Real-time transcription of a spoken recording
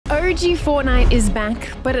OG Fortnite is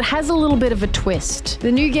back, but it has a little bit of a twist.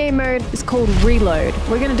 The new game mode is called Reload.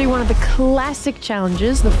 We're going to do one of the classic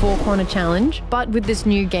challenges, the 4-corner challenge, but with this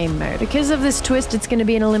new game mode. Because of this twist, it's going to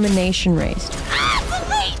be an elimination race.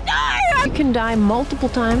 You can die multiple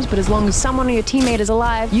times, but as long as someone or your teammate is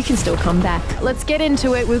alive, you can still come back. Let's get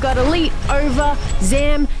into it. We've got Elite, Over,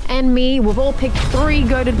 Zam, and me. We've all picked 3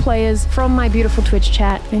 goated players from my beautiful Twitch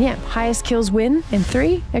chat. And yeah, highest kills win, and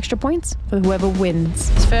 3 extra points for whoever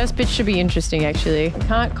wins. This first pitch should be interesting, actually. We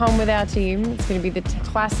can't come with our team. It's going to be the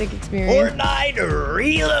classic experience. Fortnite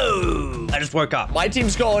Reload. I just woke up. My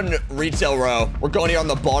team's going retail row. We're going here on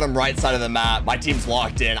the bottom right side of the map. My team's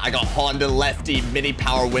locked in. I got Honda, Lefty, Mini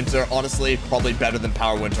Power Winter. Honestly, probably better than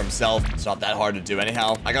Power Winter himself. It's not that hard to do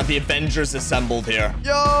anyhow. I got the Avengers assembled here.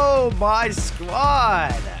 Yo, my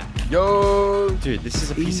squad. Yo. Dude, this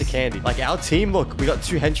is a piece of candy. Like, our team, look, we got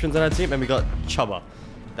 2 henchmen on our team, and we got Chubba.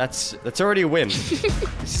 That's already a win. This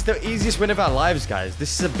is the easiest win of our lives, guys.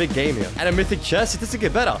 This is a big game here. And a mythic chest, it doesn't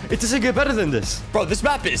get better. It doesn't get better than this. Bro, this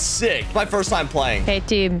map is sick. My first time playing. Hey,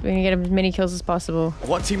 team. We're going to get as many kills as possible.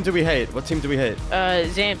 What team do we hate? What team do we hate?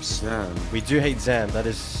 Zam's. Zam. We do hate Zam. That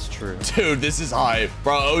is true. Dude, this is hype.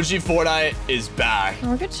 Bro, OG Fortnite is back.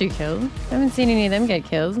 Oh, we got 2 kills. I haven't seen any of them get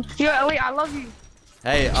kills. Yo, Elite, I love you.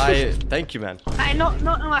 Hey, thank you, man. Hey, not in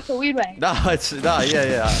like a weird way.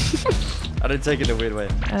 Yeah. I didn't take it in a weird way.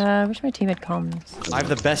 I wish my team had comms. I have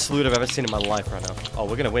the best loot I've ever seen in my life right now. Oh,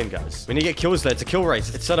 we're gonna win, guys. We need to get kills there. It's a kill race.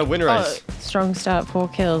 It's not a win race. Strong start, 4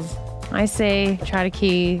 kills. I say try to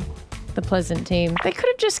key the pleasant team. They could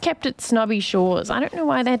have just kept it Snobby Shores. I don't know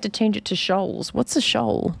why they had to change it to shoals. What's a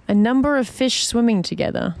shoal? A number of fish swimming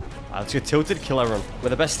together. Let's get tilted, kill everyone. We're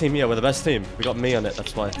the best team here. We're the best team. We got me on it.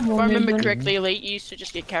 That's why. If I remember correctly, Elite used to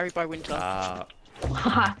just get carried by Winter.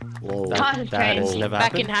 Whoa. That has never Back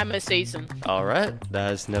happened. in Hammer season. All right, that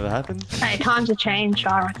has never happened. Hey, times have changed,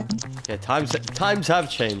 I reckon. Yeah, times have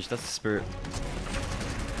changed. That's the spirit.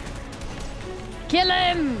 Kill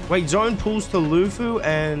him! Wait, zone pulls to Lufu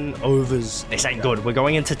and Overs. This ain't good. We're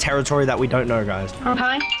going into territory that we don't know, guys.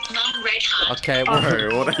 Okay. Okay,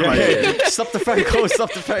 whoa. Yeah. Stop the phone call.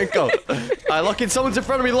 Stop the phone call. All right, lock in. Someone's in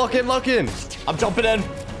front of me. Lock in. Lock in. I'm jumping in.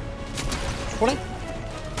 What?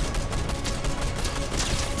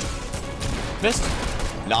 Missed.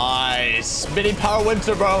 Nice. Mini Power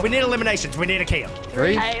Winter, bro. We need eliminations. We need a kill.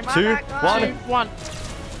 3, 2, 1.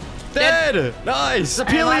 Dead. Nice.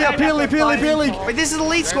 Peely. Wait, this is the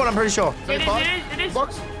lead squad, I'm pretty sure. It is.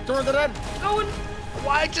 Box. Turn the dead. Going.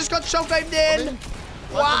 Why? I just got shotgunned in.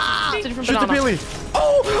 Wow. Shoot the Peely.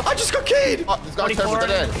 Oh, I just got keyed. Oh, this guy's turned the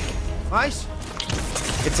dead. Nice.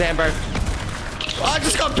 It's Amber. I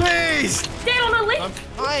just got peas. Dead on Elite.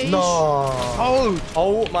 Nice. No.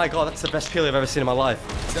 Oh. My god, that's the best Peely I've ever seen in my life.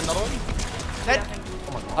 Then another one. Dead.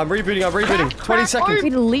 I'm rebooting. 20 seconds.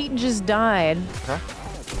 Elite just died. Huh?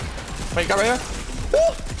 Wait, got right here.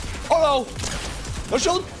 Oh no. No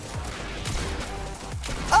shield.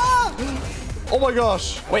 Ah! Oh my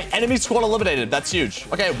gosh. Wait, enemy squad eliminated. That's huge.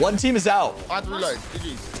 Okay, 1 team is out. I had to reload.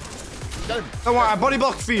 GG's. Get him. Don't worry, I body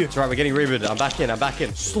blocked for you. It's alright, we're getting rebooted. I'm back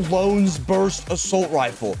in. Sloan's Burst Assault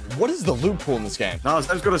Rifle. What is the loot pool in this game? No,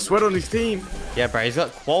 Sam's got a sweat on his team. Yeah, bro, he's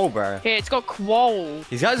got qual, bro. Yeah, it's got qual.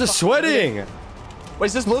 These guys are sweating. Wait,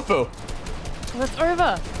 is this Lufu? That's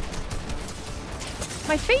over.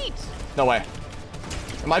 My feet. No way.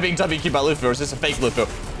 Am I being WQ'd by Lufu or is this a fake Lufu?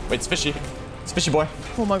 Wait, it's Fishy. It's Fishy boy.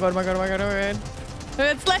 Oh my god.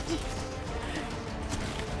 It's Lefty.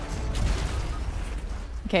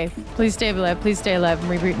 Okay, please stay alive. I'm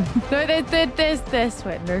rebooting. No, they're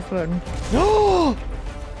sweating. No!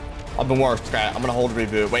 I've been worked. Okay, I'm gonna hold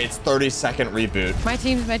reboot. Wait, it's 30-second reboot. My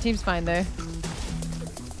team's fine though.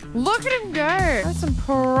 Look at him go. That's some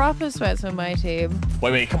proper sweats on my team.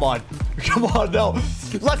 Wait, come on. Come on, no.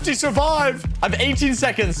 Lefty, survive. I have 18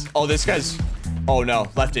 seconds. Oh, this guy's... Oh, no.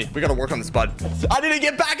 Lefty, we gotta work on this, bud. I need to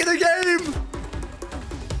get back in the game.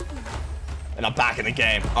 And I'm back in the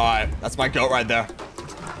game. All right, that's my goat right there.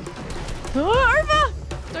 Oh, Irva!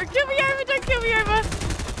 Don't kill me, Irva!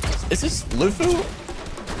 Is this Lufu?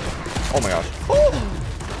 Oh, my gosh. Oh.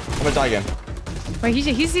 I'm gonna die again. Wait,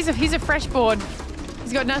 he's a fresh board.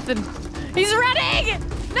 He's got nothing. He's running!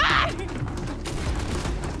 No!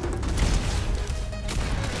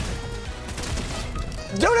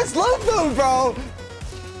 Dude, it's Lufu, bro!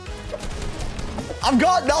 I've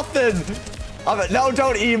got nothing! No,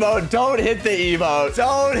 don't emote. Don't hit the emote.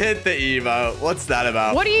 Don't hit the emote. What's that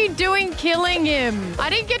about? What are you doing killing him?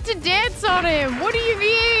 I didn't get to dance on him. What do you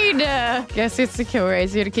mean? Guess it's the kill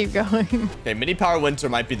race. You gotta keep going. Okay, Mini Power Winter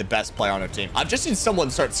might be the best player on our team. I've just seen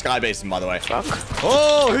someone start skybasing, by the way.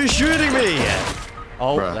 Oh, who's shooting me?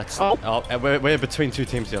 Oh, Bruh. that's... Oh. Oh, and we're between two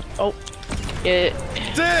teams here. Oh. Yeah.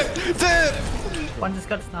 Dip! Dip! One just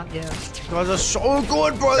got stunned, yeah. You guys are so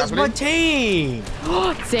good, bro. That's my team.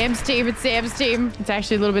 Sam's team. It's Sam's team. It's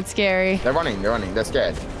actually a little bit scary. They're running. They're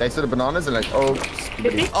scared. They saw the bananas and like, oh,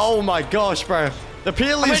 skibbity. Oh my gosh, bro. The I'm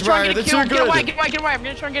gonna peelies, try bro. and They're get a kill. too Get away, good. get away, get away. I'm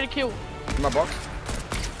gonna try and get a kill. In my box.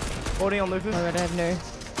 Holding on, Lufu. Oh, God, I have no.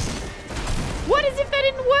 What as if that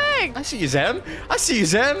didn't work? I see you, Zem. I see you,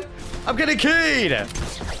 Zem. I'm getting keyed.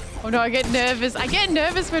 Oh no, I get nervous. I get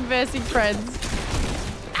nervous when versing friends.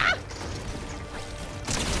 Ah!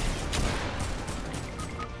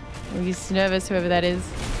 Oh, he's nervous, whoever that is.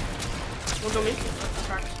 Look at me.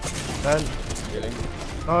 Dead. Healing.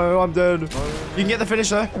 No, I'm dead. You can get the finish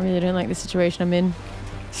though. I really don't like the situation I'm in.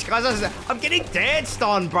 These guys are, I'm getting danced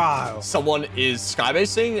on, bro. Someone is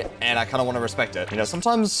skybasing, and I kind of want to respect it. You know,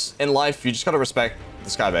 sometimes in life, you just got to respect the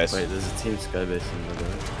skybase. Wait, there's a team skybase in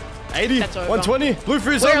the 80, That's over. 120,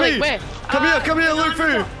 Loserfruit's Where, on like, me. where? Come here,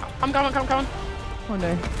 Loserfruit. I'm coming. Oh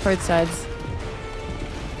no, both sides.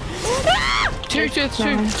 Two.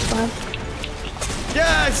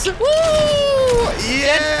 Yes! Woo!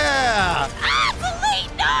 Yeah! Ah, it's elite!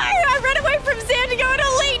 No! I ran away from Sam to go into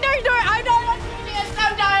elite! No!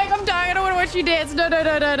 I'm dying! I'm dying! I don't want to watch you dance! No!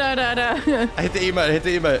 I hit the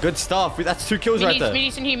emote, Good stuff. That's 2 kills right there.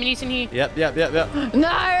 Minis in here. Yep. No!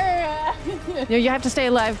 No, you have to stay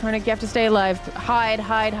alive, Chronic. You have to stay alive.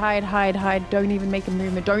 Hide. Don't even make a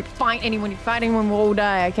movement. Don't fight anyone. If you fight anyone, we'll all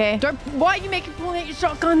die, okay? Don't. Why are you making pulling out your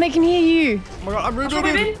shotgun? They can hear you. Oh my god, I'm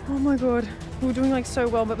rebooted. Oh my god. We were doing like so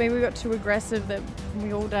well, but maybe we got too aggressive that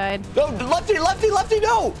we all died. No, lefty,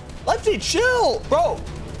 no! Lefty, chill! Bro!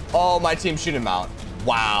 Oh, my team shoot him out.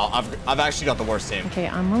 Wow, I've actually got the worst team. Okay,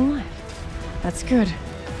 I'm alive. That's good.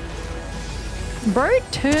 Bro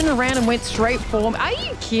turned around and went straight for me. Are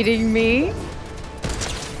you kidding me?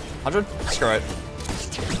 100? Screw it.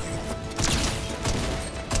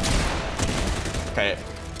 Okay,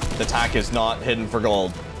 the attack is not hidden for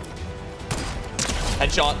gold.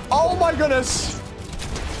 Headshot. Oh my goodness!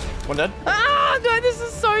 One dead. Ah, no, this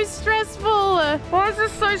is so stressful. Why is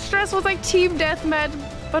this so stressful? It's like team deathmatch,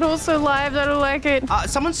 but also live. I don't like it.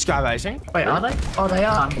 Someone's skybasing. Wait, are they? Oh, they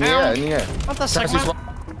are. Yeah. What the Taxi's segment?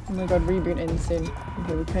 Oh my god, reboot ends soon.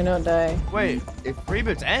 Okay, we cannot die. Wait, if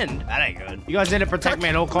reboots end, that ain't good. You guys need to protect me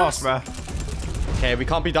at all costs, bro. Okay, we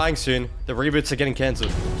can't be dying soon. The reboots are getting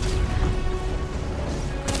cancelled.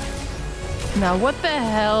 Now, what the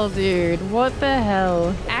hell, dude? What the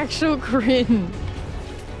hell? Actual cringe.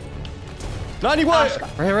 91!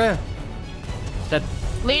 Right here. Dead.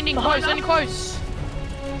 Landing close.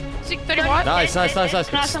 631. Nice. Good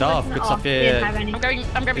stuff, yeah. I'm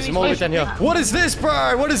grabbing There's these some more close. down here. What is this,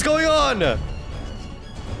 bro? What is going on? I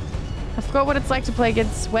forgot what it's like to play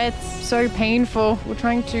against sweats. So painful. We're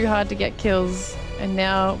trying too hard to get kills. And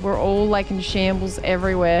now we're all like in shambles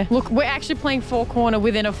everywhere. Look, we're actually playing 4-corner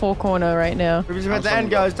within a 4-corner right now. Reboots about to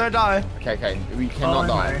end, guys. Don't die. Okay. We cannot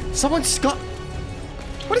die. Someone's got...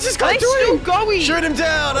 What is this guy Are they doing? still going? Shoot him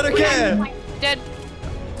down. I don't care. Dead.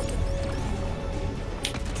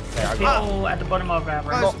 Okay, I got People at the bottom of our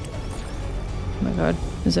room. Oh my god,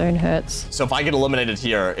 the zone hurts. So if I get eliminated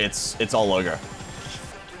here, it's all ogre.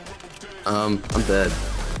 I'm dead.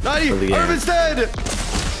 90! Irvin's dead!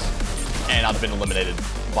 And I've been eliminated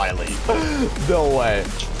by elite. No way.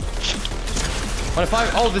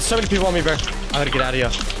 105. Oh, there's so many people on me, bro. I gotta get out of here.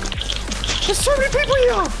 There's so many people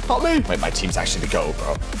here. Help me. Wait, my team's actually the go,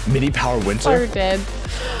 bro. Mini power So winter. dead.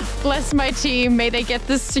 Bless my team. May they get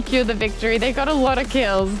this, secure the victory. They got a lot of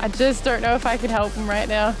kills. I just don't know if I could help them right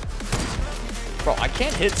now. Bro, I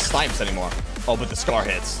can't hit snipes anymore. Oh, but the scar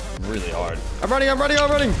hits really hard. I'm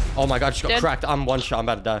running. Oh my god, she got Dead. cracked. I'm one shot. I'm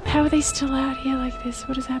about to die. How are they still out here like this?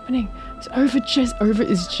 What is happening? Over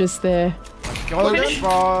is just there. Go,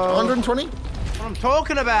 bro. 120. What I'm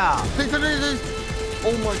talking about.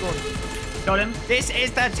 Oh my god. Got him. This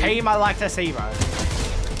is the team I like to see, bro.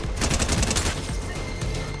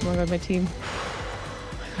 Oh my god, my team. Oh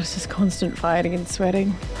my god, it's just constant fighting and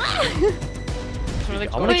sweating. I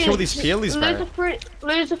want to kill these peelies, bro.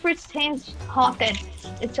 Loserfruit's team's half dead.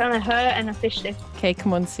 It's only her and a fish stick. Okay,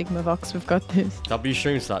 come on, Sigma Vox, we've got this. W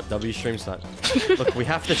stream start. Look, we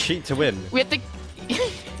have to cheat to win. We have to.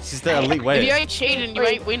 This is the elite If way. you ain't cheating, you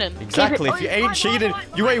ain't winning. Exactly. If you ain't cheating,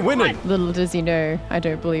 you ain't winning. Little does he know, I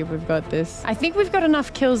don't believe we've got this. I think we've got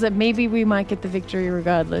enough kills that maybe we might get the victory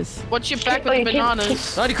regardless. Watch your back with the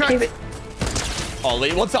bananas. 90 cracked. Oh,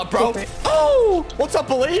 elite, what's up, bro? Oh, what's up,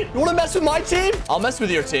 elite? You want to mess with my team? I'll mess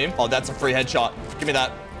with your team. Oh, that's a free headshot. Give me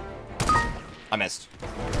that. I missed.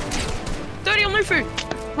 30 on Lufu.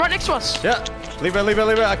 Right next to us. Yeah. Leave it, leave it,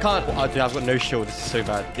 leave it. I can't. Oh, dude, I've got no shield. This is so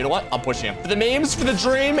bad. You know what? I'm pushing him. For the memes, for the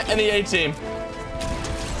dream, and the A team.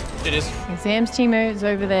 It is. Sam's team is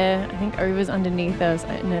over there. I think Over's underneath us.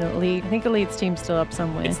 No, I think Elite's team's still up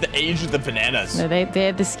somewhere. It's the age of the bananas. No,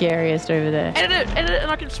 they're the scariest over there. Edit it,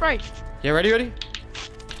 and I can spray. Yeah, ready?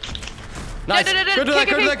 Nice. No, Go to that,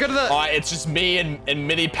 go to that, go to that. All right, it's just me and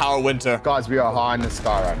mini power winter. Guys, we are high in the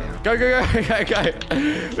sky right now. Go, go, go, go, go.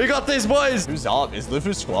 We got these, boys. Who's up? Is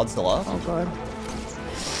Lufu's squad still up? Oh, God.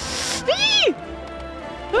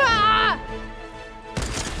 Ah!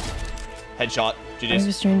 Headshot. Over's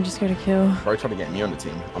GG's. trying to just go to kill. Bro trying to get me on the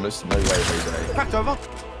team. I'm just no way, Jose. Cracked over.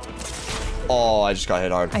 Oh, I just got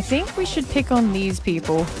hit hard. I think we should pick on these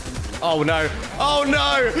people. Oh, no. Oh,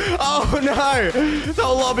 no. Oh, no. The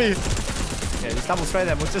whole lobby. Yeah, just double spray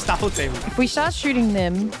them. We'll just double team. If we start shooting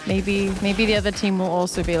them, maybe the other team will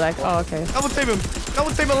also be like, oh, okay. Double team him.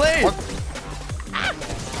 Double team Elite.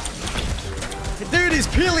 Dude, his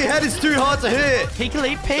peely head is too hard to hit. Peek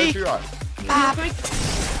Elite, peek. You're right.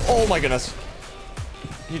 Oh my goodness.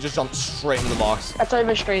 He just jumped straight into the box. That's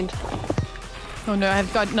overstrained. Oh no,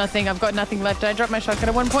 I've got nothing. I've got nothing left. I dropped my shotgun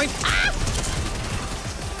at one point. Ah!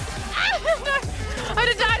 Ah, no!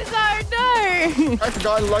 I died. No! Crack the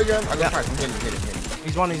guy, Logan. I got cracked. Hit him.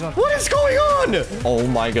 He's one. What is going on? Oh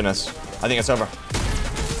my goodness. I think it's over.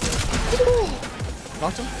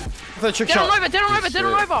 Knocked him? The trick Dead on shot. over, dead on over, dead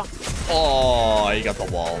on over. Oh, he got the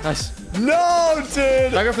wall. Nice. No,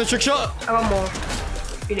 dude. I go for the trick shot. I want more.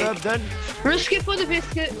 Dead. Risk it for the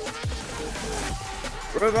biscuit.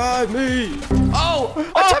 Revive me. Oh,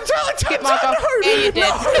 I tapped out. Yeah, you did.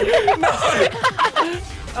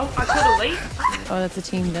 Oh, I killed Elite. Oh, that's a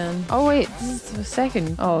team done. Oh wait, this is the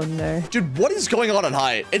second. Oh no. Dude, what is going on at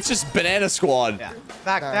height? It's just banana squad. Yeah.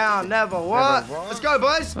 Back down, never what? Let's go,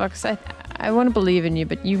 boys. Fox, I want to believe in you,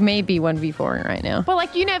 but you may be 1v4ing right now. But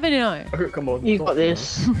like, you never know. Come on. You got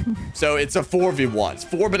this. So it's a 4v1. It's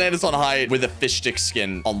 4 bananas on height with a fish stick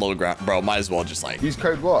skin on low ground. Bro, might as well just like... Use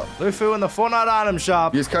code what? Lufu in the Fortnite item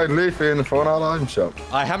shop. Use code Luffy in the Fortnite item shop.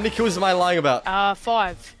 How many kills am I lying about?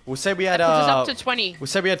 5. We'll say we had It was up to 20. We'll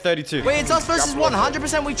say we had 32. Wait, it's us versus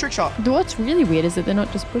 100% we trick shot. What's really weird is that they're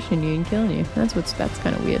not just pushing you and killing you. That's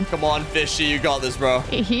kind of weird. Come on, fishy, you got this, bro.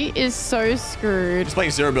 He is so screwed. He's playing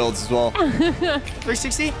 0 builds as well.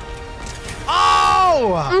 360.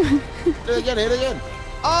 Oh! Hit it again.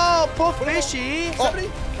 Oh, poor fishy.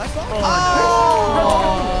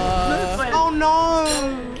 Oh no!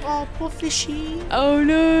 Oh, poor fishy. Oh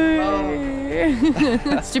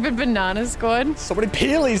no! Stupid banana squad. So many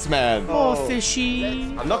peelies, man. Poor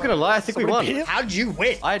fishy. I'm not gonna lie, I think we won. How'd you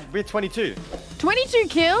win? We had 22. 22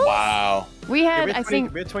 kills? Wow. We had, we had I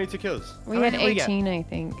think, we had 22 kills. we How had many did we get? 18, I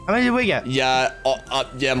think. How many did we get? Yeah,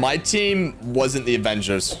 yeah. My team wasn't the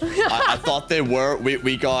Avengers. I thought they were.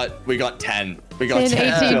 We got 10. We got 10,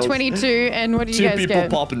 10. 18, kills. 22, and what do you 2 guys people get?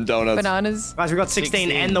 popping donuts. Bananas. Guys, we got 16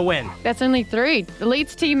 and the win. That's only 3.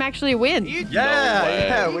 Elite's team actually win.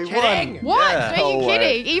 Yeah, we kidding? won. What? Yeah. Are you No way.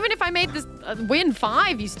 kidding? Even if I made this win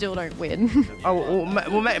 5, you still don't win. Oh,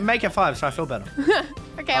 we'll make it 5 so I feel better.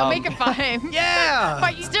 Okay, I'll make it 5. Yeah!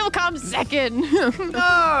 But you still come second.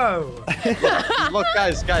 No! Look,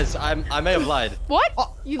 guys, I may have lied. What?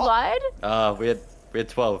 You lied? We had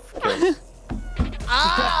 12 kills.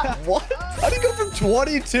 What? How do you go from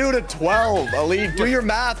 22 to 12? Elite, do your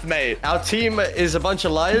math, mate. Our team is a bunch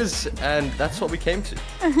of liars, and that's what we came to.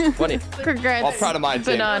 20. Congrats. I'm proud of my team.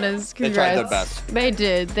 Bananas. They Congrats. tried their best. They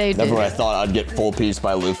did. They did. Never would I thought I'd get full piece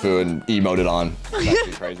by Lufu and emoted on. That's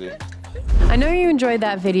actually crazy. I know you enjoyed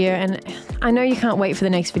that video, and I know you can't wait for the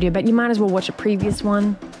next video, but you might as well watch a previous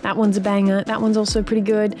one. That one's a banger. That one's also pretty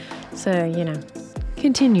good. So, you know,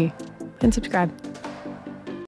 continue and subscribe.